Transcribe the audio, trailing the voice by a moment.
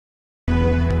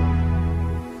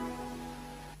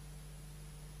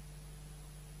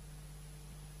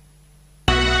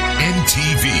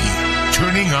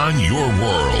on your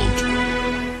world.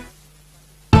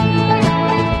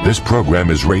 This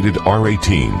program is rated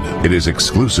R18. It is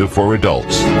exclusive for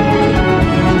adults.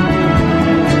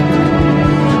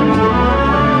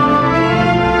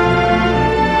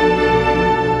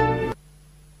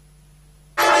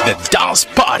 The Dance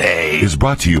Party is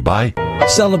brought to you by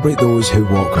Celebrate those who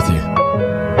walk with you.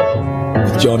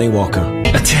 With Johnny Walker.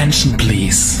 Attention,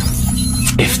 please.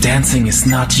 If dancing is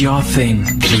not your thing,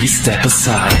 please step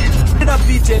aside. Pull it up,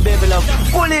 DJ Baby Love.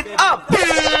 Pull it up.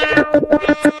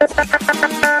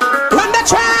 Run the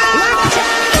track.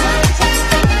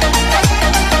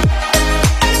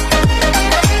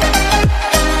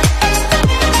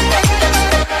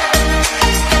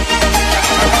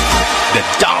 The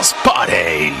Dance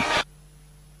Party.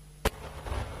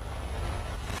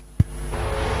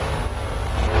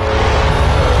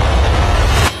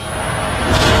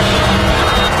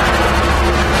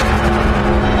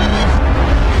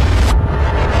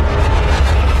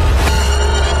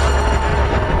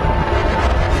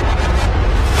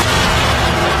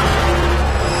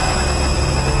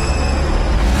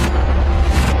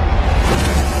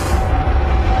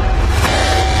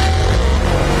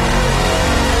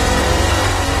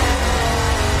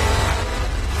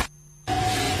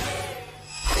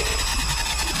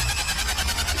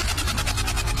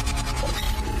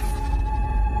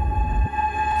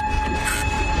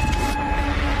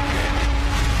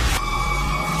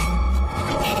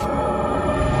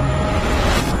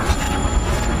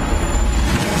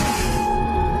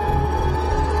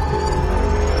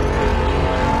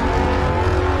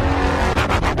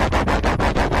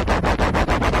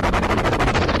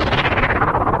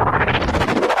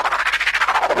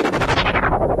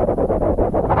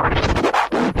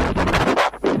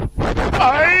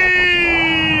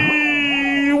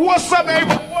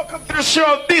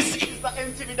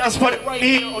 That's right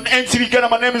here on NTV Ghana.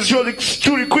 My name is Julie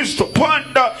Crystal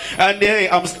Panda, and hey,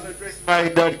 I'm still addressed by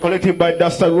the collective by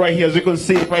Dustin right here. As you can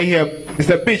see right here, it's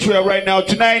the beach we are right now.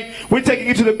 Tonight, we're taking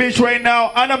you to the beach right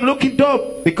now, and I'm looking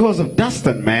dope because of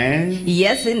Dustin, man.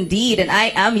 Yes, indeed, and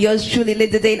I am yours truly,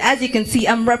 Linda Dane. As you can see,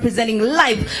 I'm representing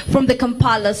live from the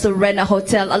Kampala Serena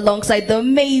Hotel alongside the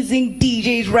amazing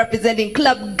DJs representing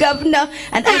Club Governor.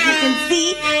 And as you can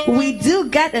see, we do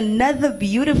got another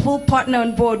beautiful partner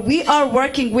on board. We are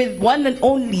working with one and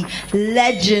only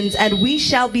Legends, and we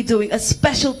shall be doing a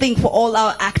special thing for all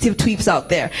our active tweeps out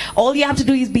there. All you have to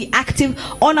do is be active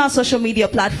on our social media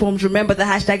platforms. Remember, the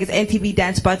hashtag is NTV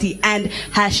Dance Party and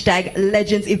hashtag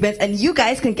Legends Events, and you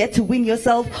guys can get to win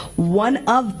yourself one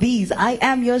of these. I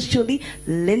am yours truly,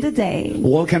 Linda Dane.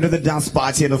 Welcome to the Dance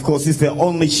Party, and of course it's the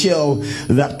only show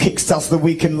that kickstarts the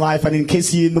weekend life, and in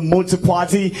case you're in the mood to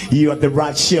party, you're at the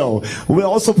right show. We're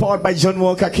also powered by John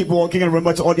Walker. Keep walking, and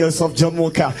remember to order yourself John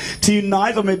Walker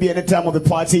tonight or maybe any time of the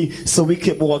party, so we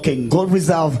keep walking. Gold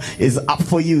Reserve is up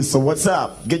for you, so what's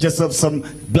up? Get yourself some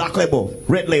black label,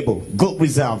 red label, Gold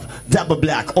Reserve, double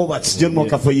black. Over to John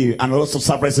Walker for you, and also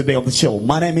surprise today on the show.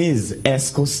 My name is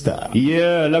Escosta.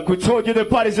 Yeah, like we told you, the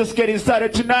party's just getting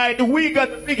started tonight. We got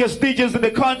the biggest DJs in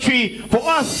the country. For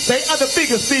us, they are the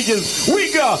biggest DJs.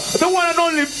 We got the one and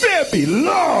only Baby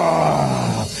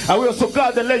Love, and we also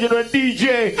got the legendary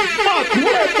DJ Mark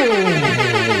Rebel.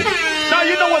 Now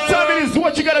you know what time it is.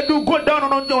 What you gotta do, go down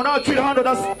on our Twitter handle.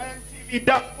 That's NTV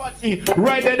Dance Party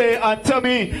right there, and tell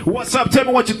me what's up. Tell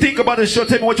me what you think about the show.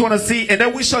 Tell me what you want to see, and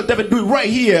then we shall definitely do it right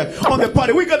here on the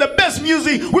party. We got the best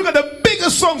music. We got the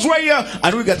biggest songs right here,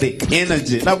 and we got the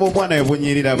energy. Now we want to when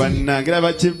you need a banana, grab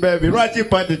a chip, baby, right in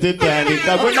party today.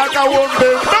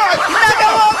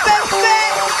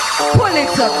 Pull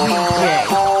it up,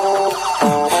 DJ.